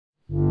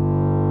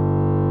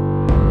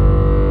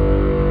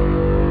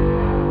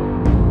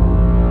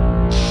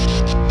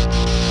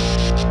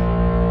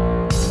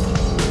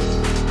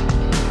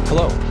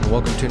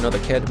to another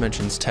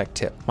CADimensions tech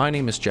tip. My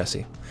name is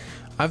Jesse.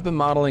 I've been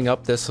modeling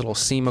up this little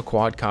SEMA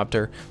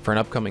quadcopter for an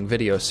upcoming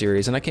video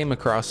series, and I came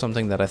across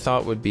something that I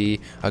thought would be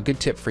a good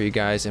tip for you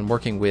guys in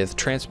working with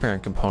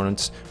transparent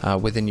components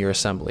within your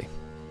assembly.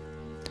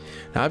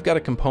 Now I've got a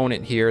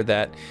component here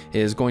that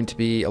is going to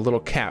be a little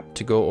cap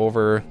to go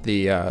over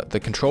the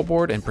control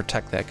board and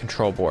protect that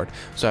control board.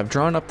 So I've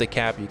drawn up the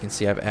cap. You can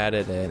see I've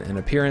added an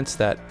appearance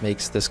that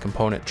makes this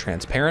component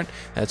transparent.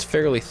 And it's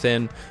fairly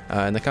thin,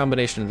 and the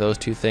combination of those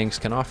two things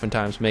can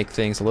oftentimes make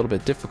things a little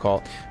bit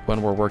difficult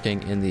when we're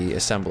working in the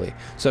assembly.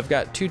 So I've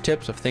got two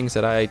tips of things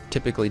that I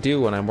typically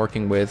do when I'm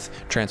working with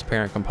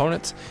transparent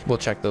components. We'll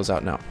check those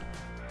out now.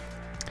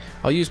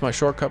 I'll use my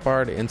shortcut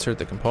bar to insert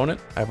the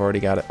component. I've already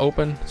got it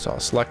open, so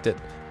I'll select it,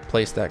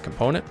 place that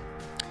component.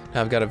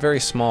 Now I've got a very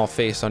small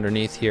face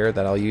underneath here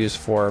that I'll use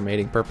for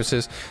mating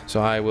purposes,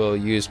 so I will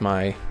use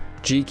my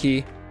G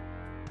key.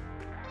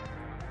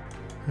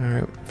 All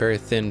right, very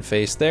thin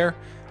face there,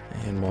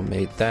 and we'll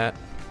mate that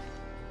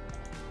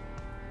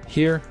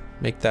here,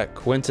 make that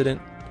coincident.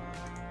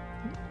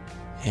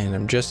 And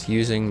I'm just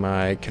using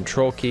my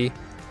control key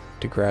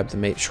to grab the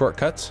mate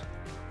shortcuts.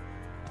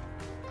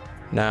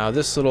 Now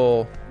this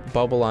little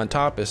bubble on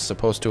top is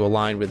supposed to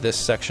align with this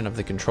section of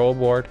the control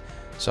board,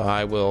 so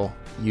I will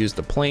use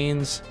the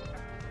planes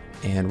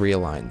and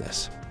realign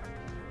this.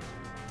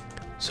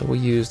 So we'll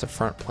use the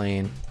front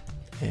plane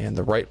and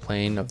the right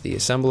plane of the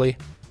assembly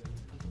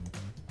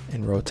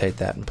and rotate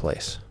that in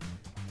place.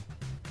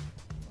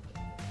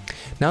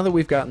 Now that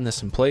we've gotten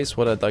this in place,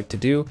 what I'd like to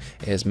do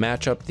is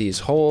match up these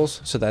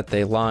holes so that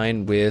they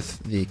line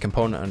with the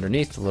component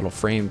underneath, the little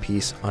frame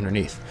piece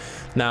underneath.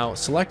 Now,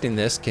 selecting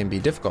this can be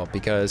difficult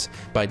because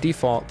by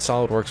default,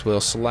 SOLIDWORKS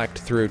will select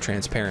through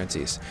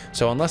transparencies.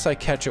 So unless I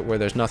catch it where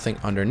there's nothing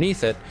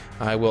underneath it,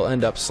 I will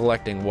end up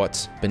selecting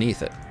what's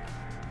beneath it.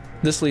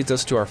 This leads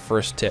us to our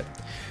first tip.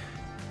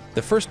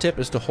 The first tip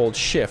is to hold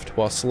Shift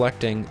while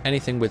selecting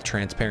anything with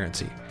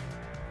transparency.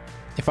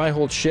 If I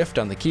hold Shift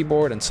on the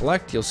keyboard and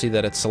select, you'll see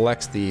that it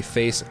selects the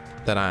face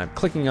that I'm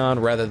clicking on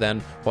rather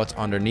than what's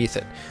underneath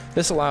it.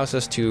 This allows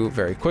us to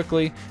very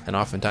quickly, and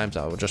oftentimes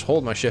I will just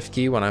hold my Shift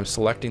key when I'm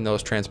selecting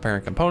those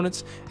transparent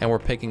components and we're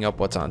picking up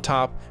what's on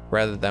top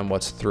rather than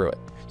what's through it.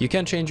 You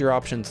can change your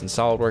options in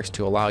SOLIDWORKS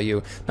to allow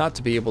you not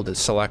to be able to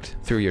select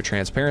through your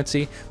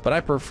transparency, but I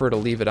prefer to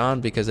leave it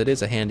on because it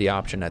is a handy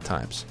option at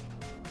times.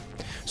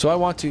 So I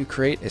want to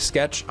create a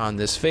sketch on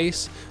this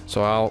face,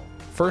 so I'll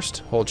first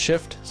hold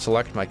Shift,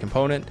 select my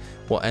component,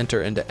 we'll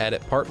enter into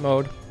edit part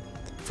mode.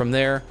 From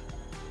there,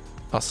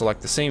 I'll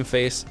select the same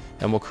face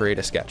and we'll create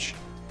a sketch.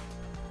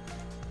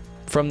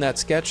 From that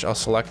sketch, I'll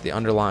select the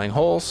underlying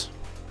holes.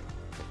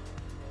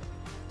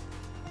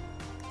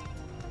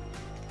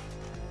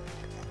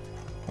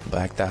 I'll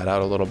back that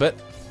out a little bit.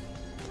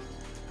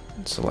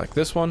 And select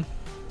this one.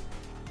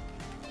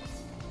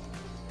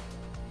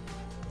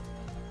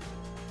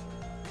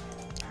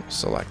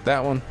 Select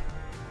that one.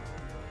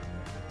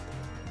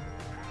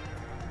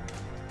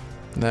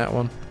 That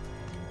one.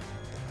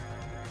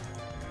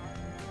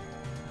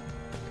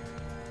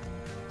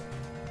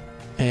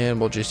 And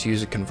we'll just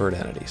use a convert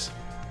entities.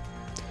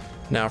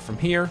 Now from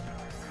here,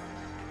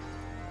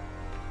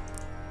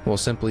 we'll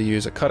simply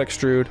use a cut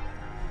extrude.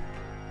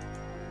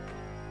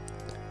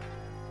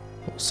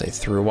 We'll say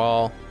through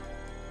all.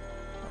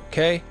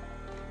 Okay.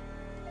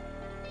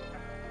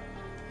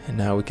 And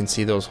now we can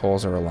see those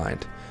holes are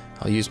aligned.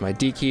 I'll use my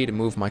D key to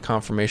move my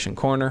confirmation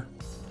corner.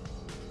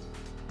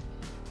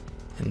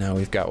 And now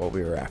we've got what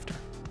we were after.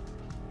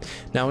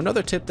 Now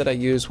another tip that I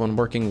use when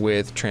working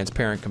with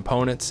transparent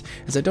components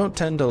is I don't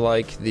tend to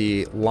like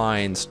the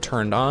lines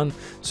turned on,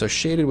 so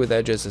shaded with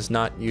edges is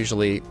not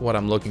usually what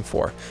I'm looking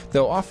for.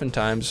 Though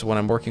oftentimes when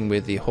I'm working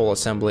with the whole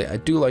assembly, I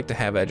do like to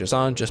have edges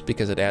on just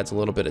because it adds a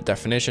little bit of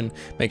definition,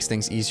 makes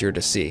things easier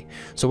to see.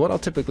 So what I'll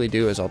typically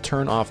do is I'll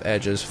turn off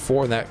edges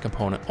for that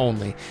component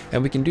only,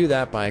 and we can do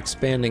that by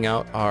expanding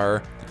out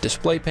our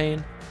display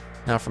pane.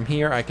 Now from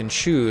here I can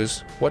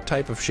choose what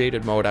type of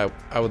shaded mode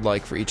I would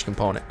like for each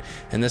component.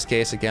 In this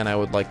case, again, I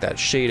would like that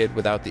shaded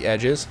without the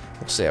edges.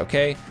 We'll say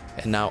okay,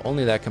 and now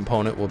only that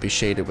component will be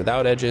shaded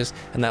without edges,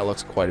 and that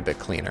looks quite a bit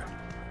cleaner.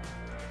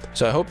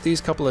 So I hope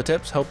these couple of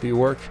tips help you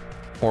work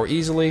more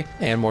easily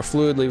and more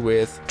fluidly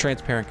with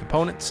transparent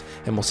components,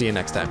 and we'll see you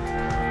next time.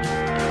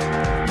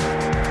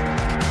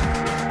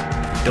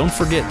 Don't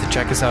forget to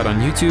check us out on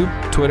YouTube,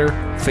 Twitter,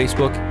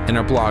 Facebook, and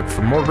our blog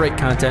for more great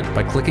content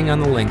by clicking on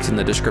the links in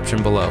the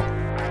description below.